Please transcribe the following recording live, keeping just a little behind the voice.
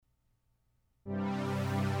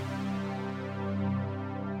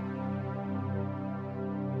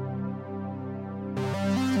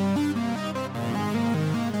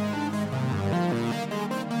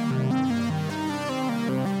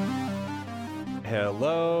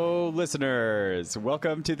Hello, listeners.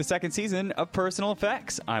 Welcome to the second season of Personal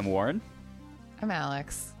Effects. I'm Warren. I'm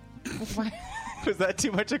Alex. Was that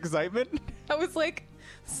too much excitement? That was like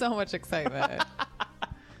so much excitement.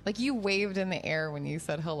 Like you waved in the air when you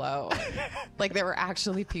said hello. Like there were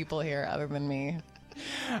actually people here other than me.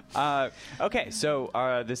 Okay, so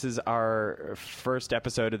this is our first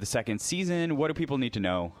episode of the second season. What do people need to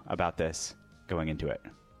know about this going into it?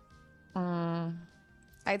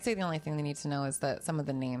 I'd say the only thing they need to know is that some of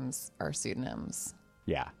the names are pseudonyms.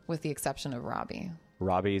 Yeah. With the exception of Robbie.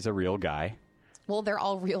 Robbie's a real guy. Well, they're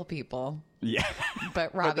all real people. Yeah.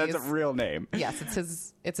 But Robbie's... That's a real name. Yes,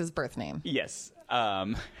 it's his birth name. Yes.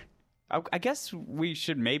 I guess we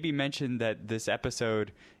should maybe mention that this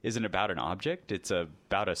episode isn't about an object. It's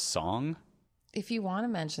about a song. If you want to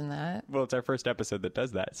mention that. Well, it's our first episode that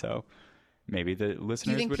does that, so maybe the listeners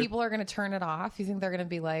Do you think people are going to turn it off? You think they're going to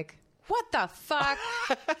be like, what the fuck?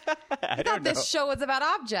 I thought this show was about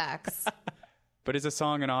objects. But is a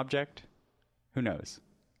song an object? Who knows?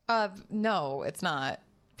 No, it's not.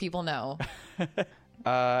 People know.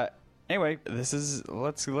 Anyway, this is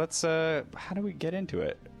let's how do we get into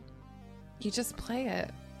it? You just play it.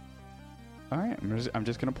 All right, I'm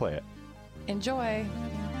just gonna play it. Enjoy.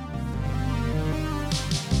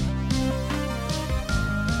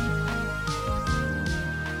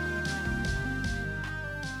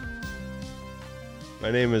 My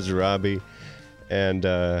name is Robbie, and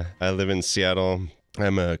I live in Seattle.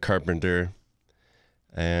 I'm a carpenter,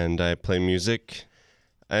 and I play music.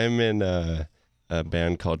 I'm in a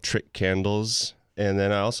band called Trick Candles, and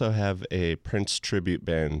then I also have a Prince tribute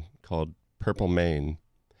band called Purple Main,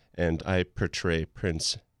 and I portray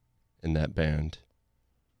Prince in that band.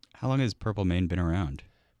 How long has Purple Main been around?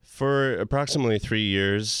 For approximately 3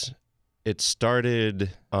 years. It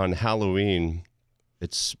started on Halloween.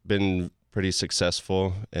 It's been pretty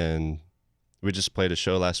successful, and we just played a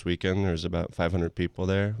show last weekend. There was about 500 people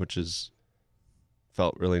there, which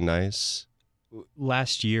felt really nice.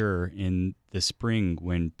 Last year in the spring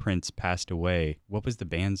when Prince passed away, what was the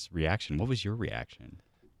band's reaction? What was your reaction?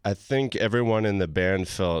 I think everyone in the band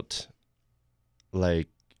felt like,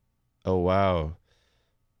 oh wow,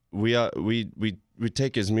 we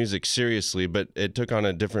take his music seriously, but it took on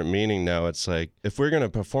a different meaning now. It's like, if we're going to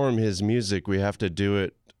perform his music, we have to do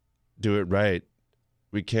it right.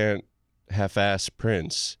 We can't half-ass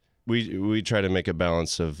Prince. We try to make a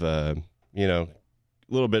balance of a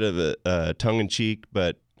little bit of a tongue-in-cheek,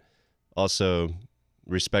 but also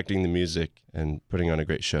respecting the music and putting on a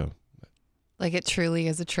great show. Like it truly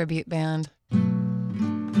is a tribute band.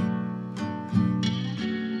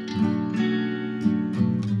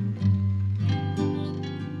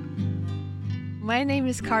 My name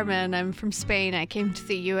is Carmen. I'm from Spain. I came to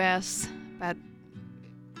the U.S. about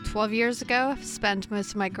 12 years ago. I've spent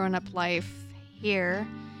most of my grown-up life here,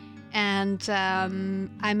 and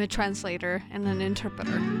I'm a translator and an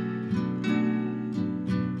interpreter.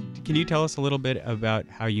 Can you tell us a little bit about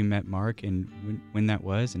how you met Mark and when that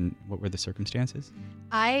was and what were the circumstances?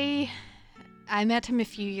 I met him a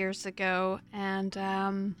few years ago,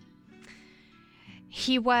 and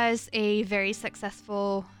he was a very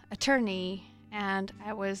successful attorney, and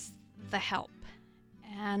I was the help.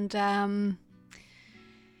 And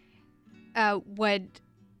what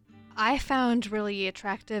I found really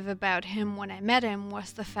attractive about him when I met him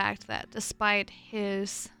was the fact that despite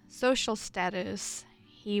his social status,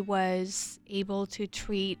 he was able to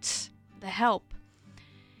treat the help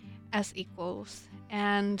as equals.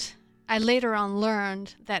 And I later on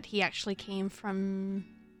learned that he actually came from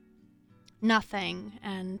nothing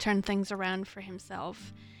and turned things around for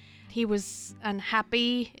himself. He was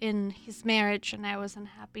unhappy in his marriage, and I was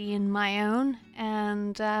unhappy in my own.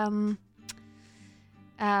 And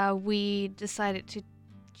we decided to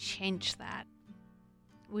change that.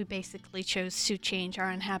 We basically chose to change our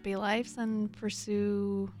unhappy lives and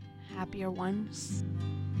pursue happier ones.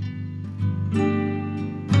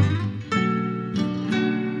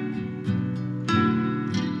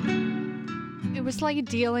 It was like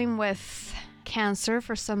dealing with cancer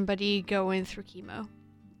for somebody going through chemo.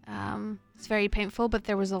 It's very painful, but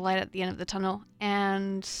there was a light at the end of the tunnel,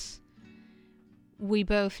 and we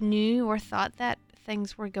both knew or thought that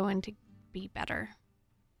things were going to be better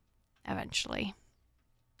eventually.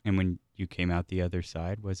 And when you came out the other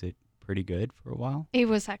side, was it pretty good for a while? It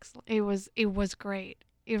was excellent. It was great.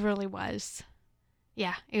 It really was.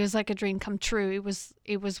 Yeah, it was like a dream come true.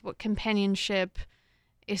 It was what companionship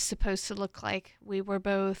is supposed to look like. We were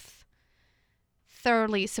both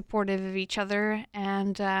thoroughly supportive of each other,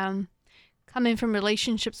 and coming from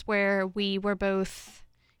relationships where we were both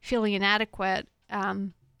feeling inadequate,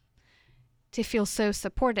 to feel so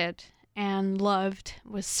supported and loved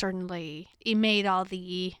was certainly, it made all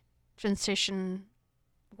the transition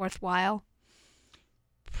worthwhile.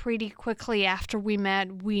 Pretty quickly after we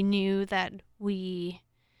met, we knew that we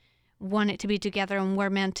wanted to be together and were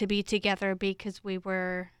meant to be together because we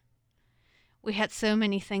had so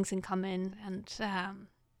many things in common, and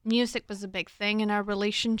music was a big thing in our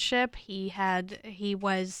relationship. He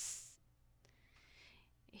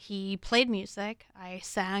played music, I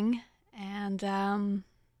sang, and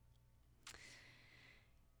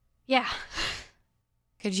yeah.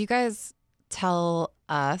 Could you guys tell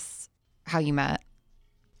us how you met?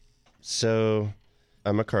 So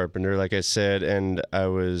I'm a carpenter, like I said, and I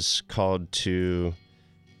was called to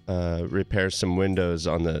repair some windows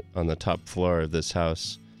on the top floor of this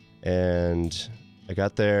house. And I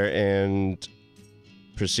got there and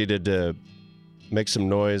proceeded to make some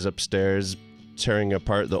noise upstairs, tearing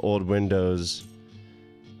apart the old windows.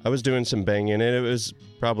 I was doing some banging, and it was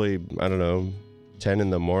probably, 10 in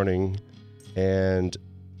the morning, and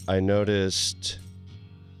I noticed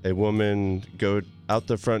a woman go out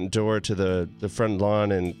the front door to the front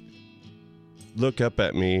lawn and look up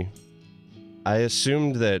at me. I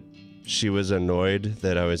assumed that she was annoyed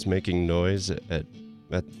that I was making noise at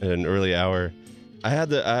an early hour. I had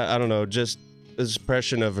just this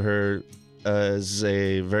impression of her as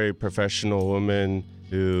a very professional woman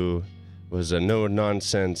who was a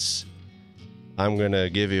no-nonsense, I'm going to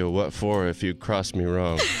give you a what for if you cross me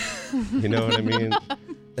wrong. You know what I mean?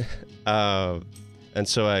 And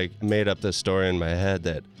so I made up this story in my head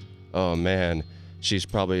that, oh man, she's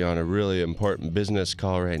probably on a really important business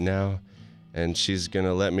call right now, and she's going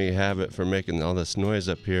to let me have it for making all this noise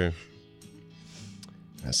up here.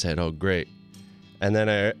 I said, oh, great. And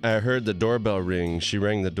then I heard the doorbell ring. She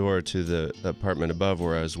rang the door to the apartment above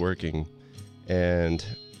where I was working. And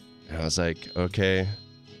I was like, okay,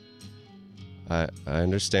 I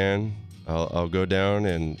understand. I'll go down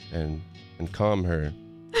and calm her.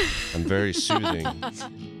 I'm very soothing.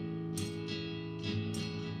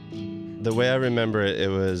 The way I remember it,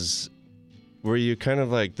 were you kind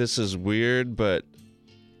of like, this is weird, but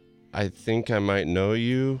I think I might know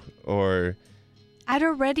you, or... I'd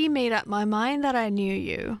already made up my mind that I knew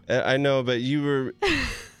you. I know, but you were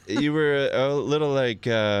a little like,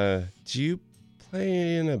 do you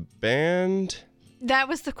play in a band? That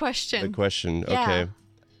was the question. The question, Yeah. Okay.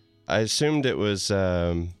 I assumed it was,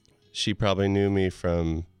 she probably knew me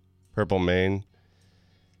from Purple Mane.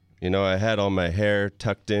 You know, I had all my hair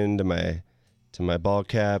tucked into my ball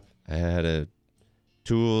cap. I had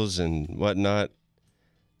tools and whatnot.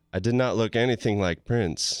 I did not look anything like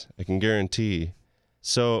Prince, I can guarantee.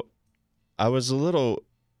 So I was a little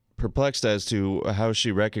perplexed as to how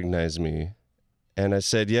she recognized me. And I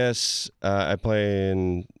said, yes, I play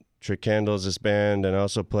in Trick Candles, this band, and I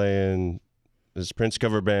also play in this Prince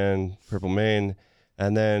cover band, Purple Mane.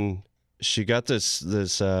 And then she got this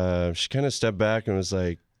she kind of stepped back and was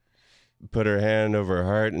like, put her hand over her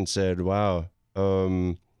heart and said, wow,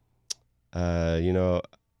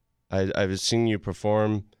 I've seen you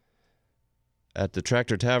perform at the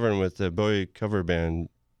Tractor Tavern with the Bowie cover band,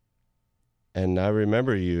 and I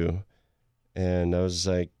remember you. And I was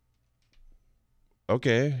like,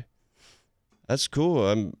 okay, that's cool.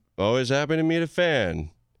 I'm always happy to meet a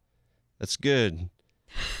fan. That's good.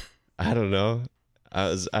 I don't know.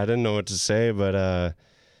 I didn't know what to say, but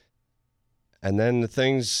and then the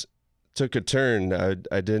things took a turn. I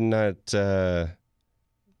did not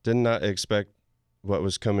expect what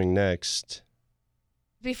was coming next.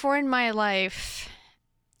 Before in my life,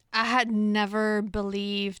 I had never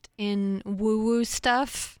believed in woo-woo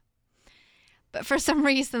stuff. But for some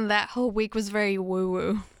reason, that whole week was very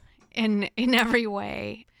woo-woo in every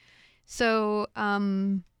way. So,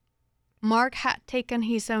 Mark had taken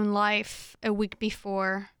his own life a week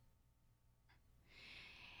before.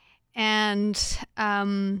 And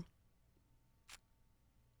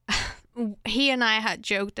he and I had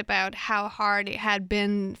joked about how hard it had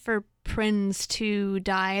been for Prince to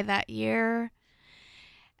die that year,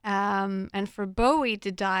 and for Bowie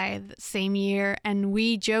to die the same year. And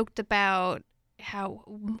we joked about how,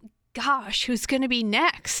 gosh, who's going to be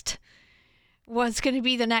next? What's going to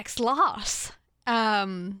be the next loss?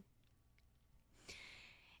 And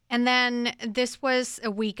then this was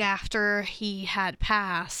a week after he had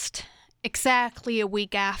passed, exactly a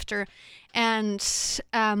week after. And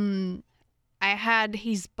I had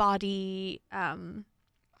his body,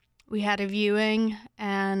 we had a viewing,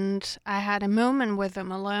 and I had a moment with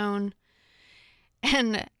him alone.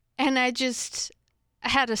 And I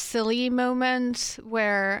had a silly moment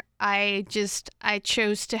where I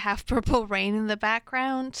chose to have Purple Rain in the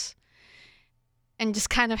background and just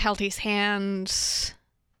kind of held his hand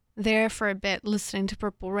there for a bit listening to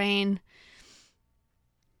Purple Rain.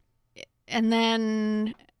 And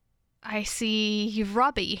then I see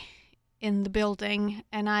Robbie in the building,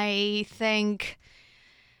 and I think,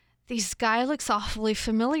 this guy looks awfully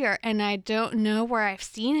familiar, and I don't know where I've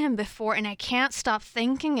seen him before, and I can't stop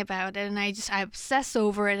thinking about it, and I obsess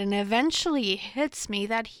over it, and eventually it hits me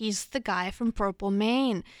that he's the guy from Purple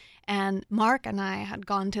Rain. And Mark and I had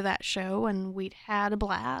gone to that show, and we'd had a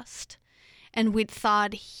blast. And we'd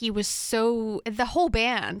thought he was the whole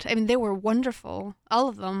band, I mean, they were wonderful, all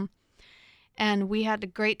of them. And we had a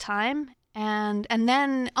great time. And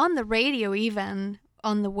then on the radio, even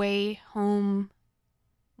on the way home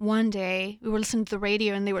one day, we were listening to the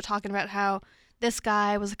radio, and they were talking about how this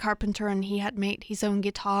guy was a carpenter and he had made his own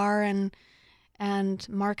guitar, and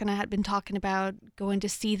Mark and I had been talking about going to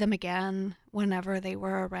see them again whenever they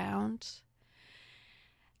were around.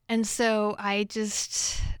 And so I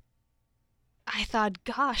thought,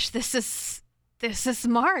 gosh, this is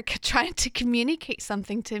Mark trying to communicate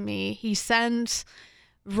something to me. He sent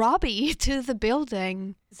Robbie to the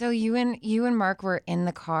building. So you and Mark were in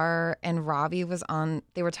the car, and Robbie was on.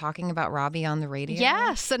 They were talking about Robbie on the radio.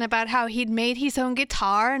 Yes, and about how he'd made his own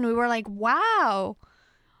guitar, and we were like, wow,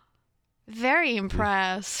 very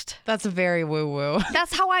impressed. That's very woo-woo.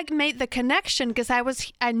 That's how I made the connection, because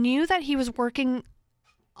I knew that he was working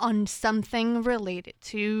on something related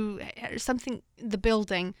to the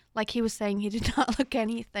building. Like he was saying, he did not look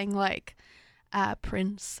anything like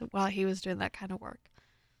Prince while he was doing that kind of work.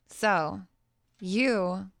 So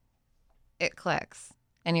it clicks,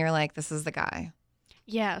 and you're like, this is the guy.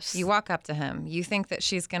 Yes. You walk up to him. You think that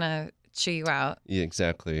she's going to chew you out. Yeah,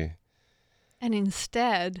 exactly. And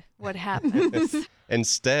instead, what happens?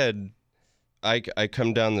 Instead, I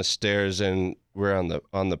come down the stairs, and we're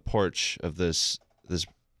on the porch of this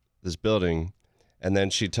building, and then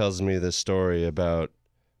she tells me this story about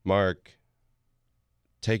Mark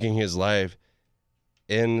taking his life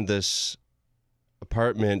in this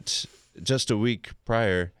apartment just a week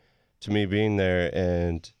prior to me being there,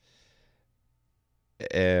 and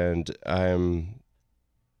I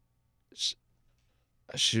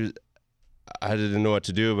didn't know what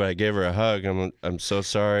to do, but I gave her a hug. I'm so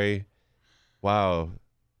sorry. Wow.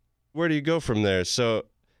 Where do you go from there? So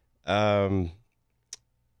I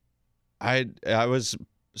was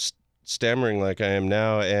stammering like I am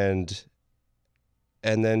now, and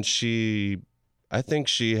then I think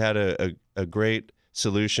she had a great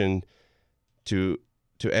solution to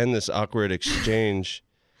end this awkward exchange.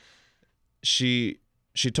 She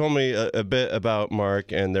told me a bit about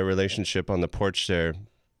Mark and their relationship on the porch there,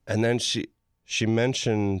 and then she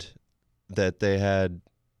mentioned that they had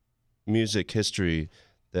music history,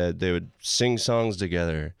 that they would sing songs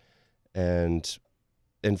together, and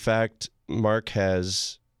in fact, Mark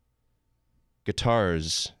has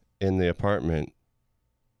guitars in the apartment.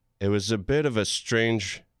 It was a bit of a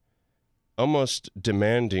strange, almost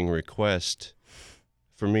demanding request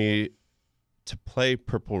for me to play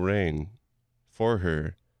Purple Rain for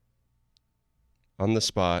her on the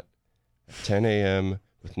spot at 10 a.m.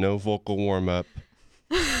 with no vocal warm-up.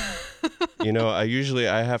 You know, I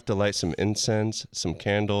have to light some incense, some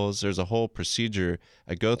candles. There's a whole procedure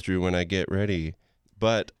I go through when I get ready.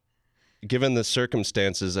 But given the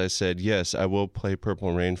circumstances, I said, yes, I will play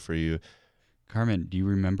Purple Rain for you. Carmen, do you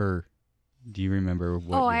remember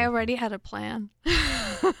what? Oh, I already had a plan.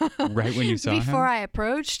 Right when you saw him? Before I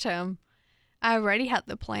approached him, I already had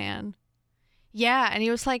the plan. Yeah, and he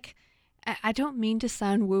was like, I don't mean to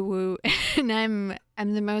sound woo-woo, and I'm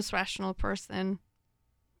the most rational person.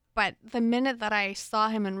 But the minute that I saw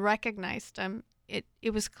him and recognized him, it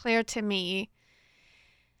was clear to me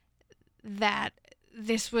that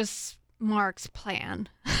this was Mark's plan.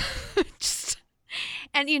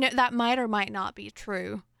 And, you know, that might or might not be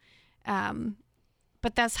true.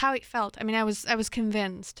 But that's how it felt. I mean, I was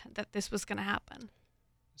convinced that this was going to happen.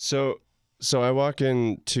 So I walk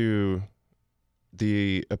into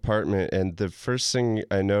the apartment, and the first thing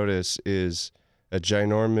I notice is a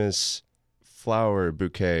ginormous flower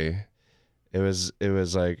bouquet. It was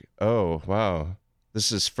like, oh, wow,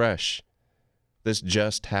 this is fresh. This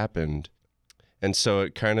just happened. And so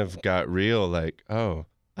it kind of got real, like, oh,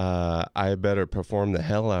 I better perform the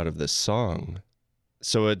hell out of this song.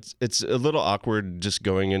 So it's a little awkward just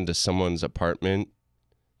going into someone's apartment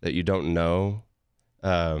that you don't know.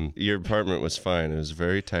 Your apartment was fine. It was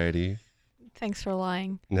very tidy. Thanks for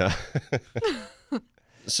lying. No.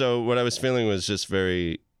 So what I was feeling was just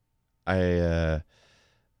I'm a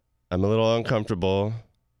little uncomfortable,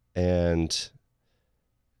 and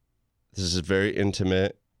this is very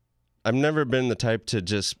intimate. I've never been the type to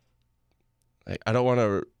just like, I don't want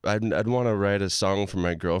to. I'd want to write a song for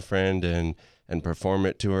my girlfriend and perform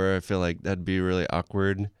it to her. I feel like that'd be really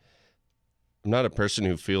awkward. I'm not a person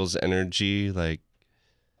who feels energy. Like,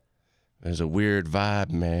 there's a weird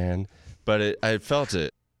vibe, man. But I felt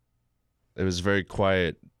it. It was very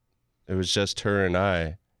quiet. It was just her and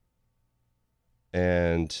I.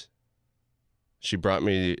 And she brought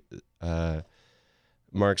me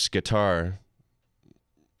Mark's guitar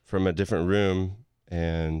from a different room,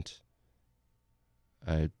 and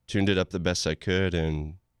I tuned it up the best I could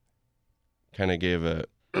and kind of gave a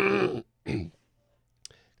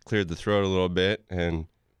cleared the throat a little bit and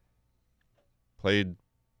played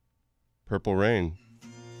Purple Rain.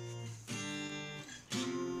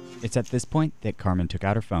 It's at this point that Carmen took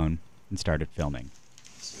out her phone and started filming.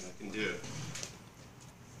 Let's see what I can do.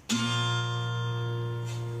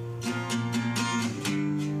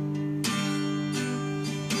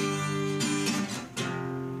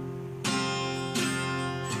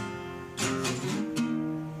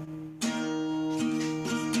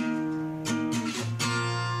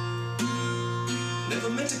 Never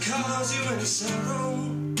meant to cause you any sorrow.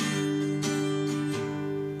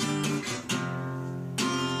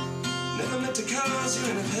 Never meant to cause you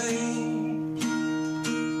any pain.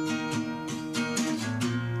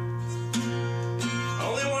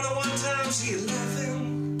 Only wanted one time see you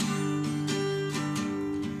laughing.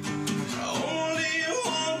 I only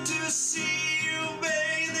want to see you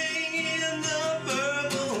bathing in the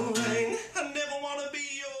purple rain. I never want to be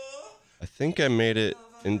your... I think I made it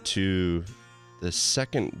into the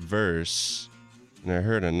second verse, and I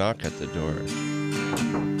heard a knock at the door.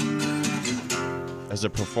 As a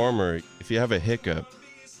performer, if you have a hiccup,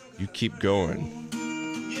 you keep going.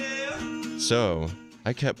 So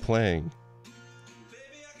I kept playing,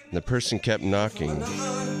 and the person kept knocking.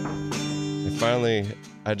 And finally,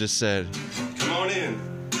 I just said, Come on in.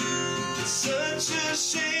 Such a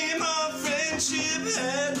shame our friendship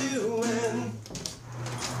had to end.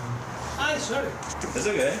 Hi, sorry. It's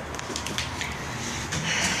okay.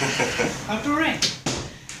 Purple Rain.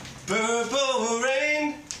 Purple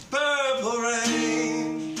rain, purple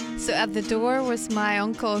rain. So at the door was my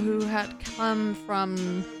uncle, who had come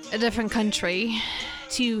from a different country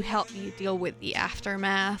to help me deal with the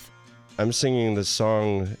aftermath. I'm singing the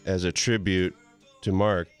song as a tribute to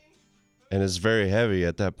Mark, and it's very heavy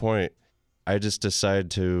at that point. I just decided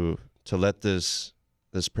to let this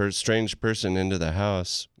strange person into the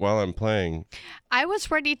house while I'm playing. I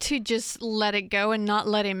was ready to just let it go and not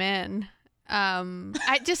let him in.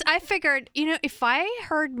 I figured, if I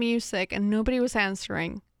heard music and nobody was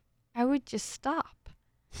answering, I would just stop.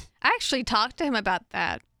 I actually talked to him about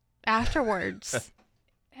that afterwards.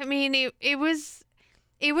 I mean, it was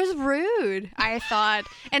rude, I thought.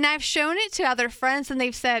 And I've shown it to other friends, and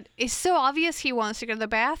they've said, it's so obvious he wants to go to the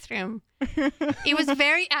bathroom. It was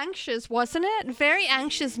very anxious, wasn't it? Very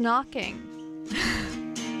anxious knocking.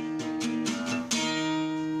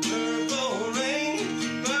 Purple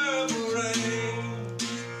rain, purple rain.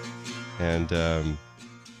 And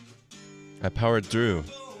I powered through.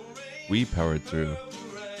 We powered through.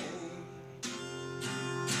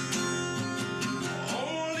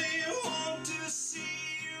 Only want to see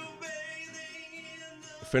you bathing in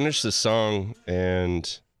the... Finished the song,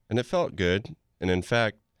 and it felt good. And in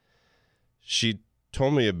fact, she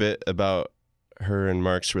told me a bit about her and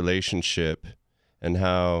Mark's relationship and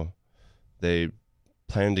how they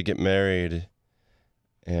planned to get married.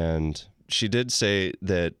 And she did say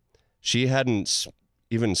that she hadn't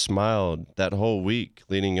even smiled that whole week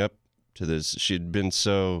leading up to this. She'd been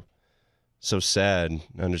so sad,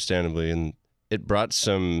 understandably, and it brought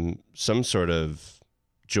some sort of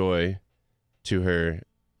joy to her.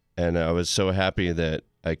 And I was so happy that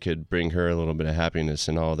I could bring her a little bit of happiness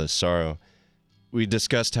in all this sorrow. We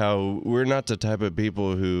discussed how we're not the type of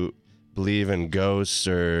people who believe in ghosts,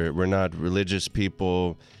 or we're not religious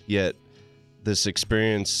people, yet this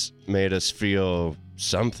experience made us feel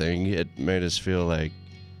something. It made us feel like,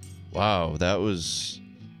 wow, that was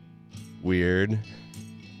weird.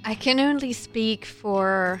 I can only speak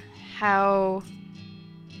for how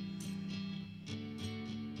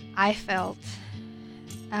I felt.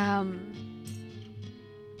 I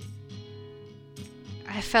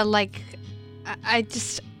felt like I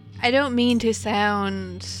don't mean to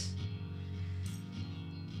sound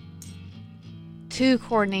too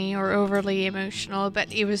corny or overly emotional,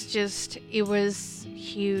 but it was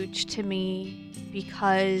huge to me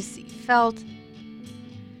because it felt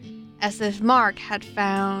as if Mark had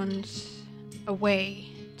found a way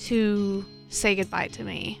to say goodbye to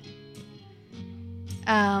me.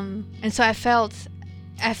 And so I felt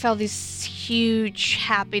this huge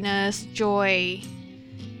happiness, joy,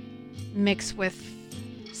 mixed with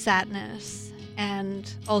sadness.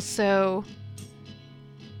 And also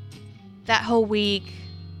that whole week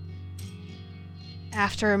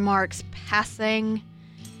after Mark's passing,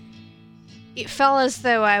 it felt as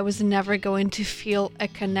though I was never going to feel a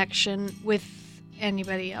connection with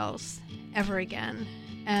anybody else ever again.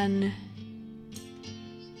 And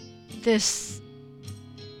this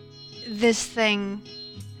thing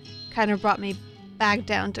kind of brought me back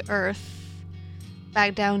down to earth,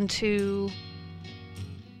 back down to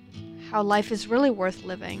how life is really worth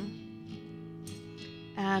living.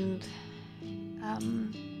 And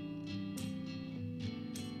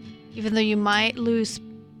even though you might lose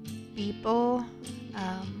people,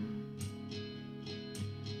 I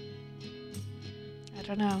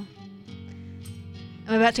don't know.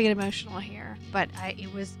 I'm about to get emotional here, but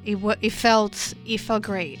it felt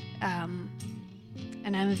great,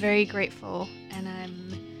 and I'm very grateful, and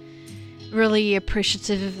I'm really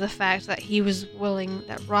appreciative of the fact that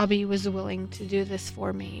Robbie was willing to do this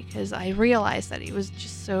for me, because I realized that it was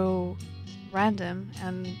just so random,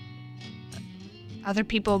 and other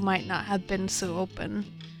people might not have been so open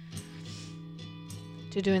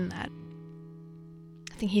to doing that.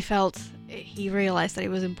 I think he realized that it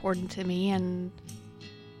was important to me, and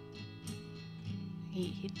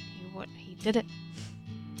he did it.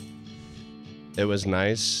 It was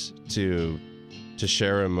nice to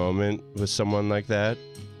share a moment with someone like that,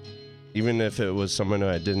 even if it was someone who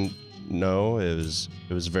I didn't know. It was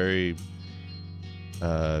very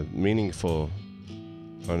meaningful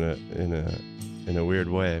in a weird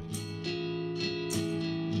way.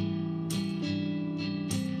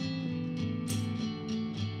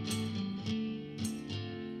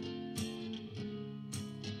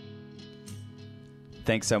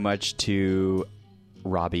 Thanks so much to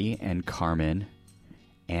Robbie and Carmen,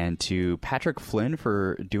 and to Patrick Flynn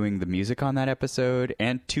for doing the music on that episode,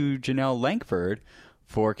 and to Janelle Langford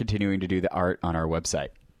for continuing to do the art on our website.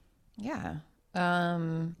 Yeah.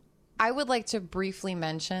 I would like to briefly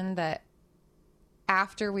mention that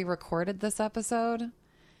after we recorded this episode,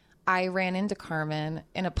 I ran into Carmen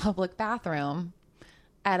in a public bathroom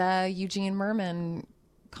at a Eugene Merman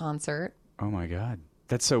concert. Oh my God.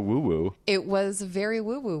 That's so woo-woo. It was very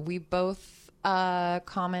woo-woo. We both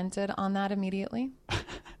commented on that immediately.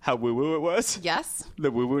 How woo-woo it was? Yes.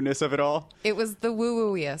 The woo-woo-ness of it all? It was the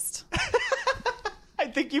woo-wooiest. I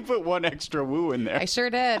think you put one extra woo in there. I sure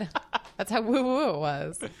did. That's how woo-woo it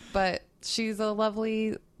was. But she's a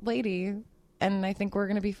lovely lady, and I think we're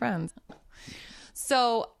going to be friends.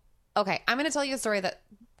 So, okay, I'm going to tell you a story that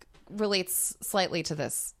relates slightly to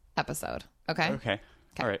this episode, okay? Okay.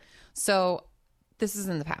 All right. So, this is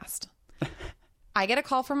in the past. I get a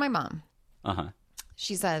call from my mom. Uh-huh.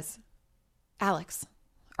 She says, "Alex,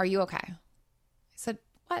 are you okay?" I said,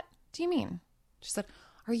 "What do you mean?" She said,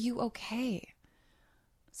 "Are you okay?"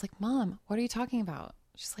 I was like, "Mom, what are you talking about?"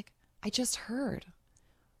 She's like, "I just heard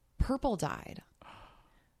Purple died."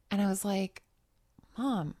 And I was like,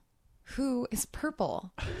 "Mom, who is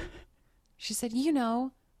Purple?" She said, "You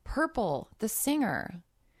know, Purple, the singer."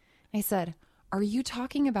 I said, "Are you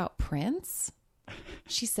talking about Prince?"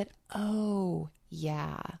 She said, "Oh,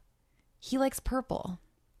 yeah. He likes purple."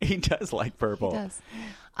 He does like purple. He does.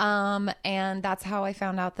 And that's how I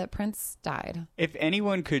found out that Prince died. If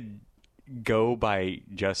anyone could go by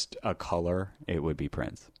just a color, it would be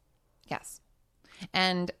Prince. Yes.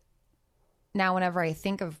 And now whenever I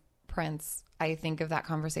think of Prince, I think of that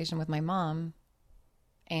conversation with my mom.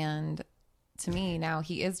 And to me, now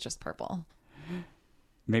he is just purple.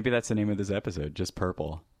 Maybe that's the name of this episode, just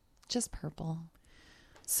purple. Just purple.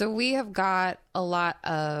 So we have got a lot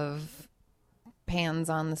of pans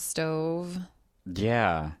on the stove.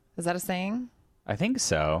 Yeah, Is that a saying? I think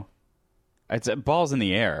so. It's balls in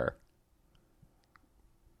the air.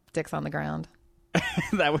 Dicks on the ground.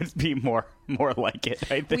 That would be more like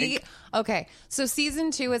it, I think. Okay, so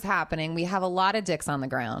season 2 is happening. We have a lot of dicks on the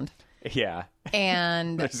ground. Yeah.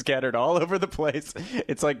 And They're scattered all over the place.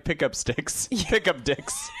 It's like pickup sticks. Pickup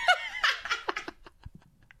dicks.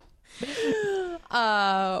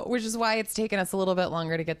 which is why it's taken us a little bit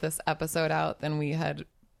longer to get this episode out than we had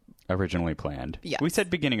Originally planned. Yes. We said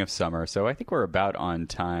beginning of summer, so I think we're about on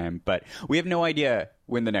time, but we have no idea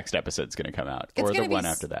when the next episode's going to come out or the one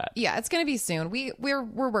after that. Yeah, it's going to be soon. We're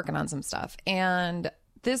working on some stuff. And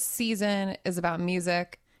this season is about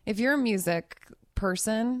music. If you're a music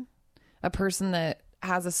person, a person that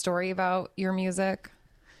has a story about your music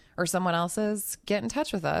or someone else's, get in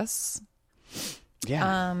touch with us.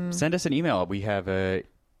 Yeah. Send us an email. We have a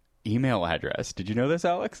email address. Did you know this,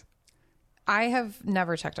 Alex? I have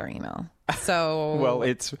never checked our email. So Well,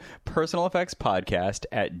 it's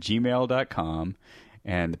personaleffectspodcast@gmail.com.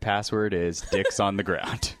 And the password is dicks on the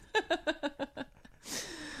ground.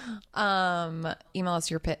 Email us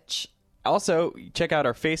your pitch. Also, check out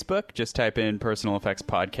our Facebook. Just type in Personal Effects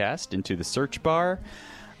Podcast into the search bar.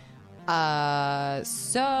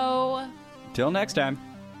 So Till next time.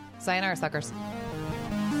 sayonara, suckers.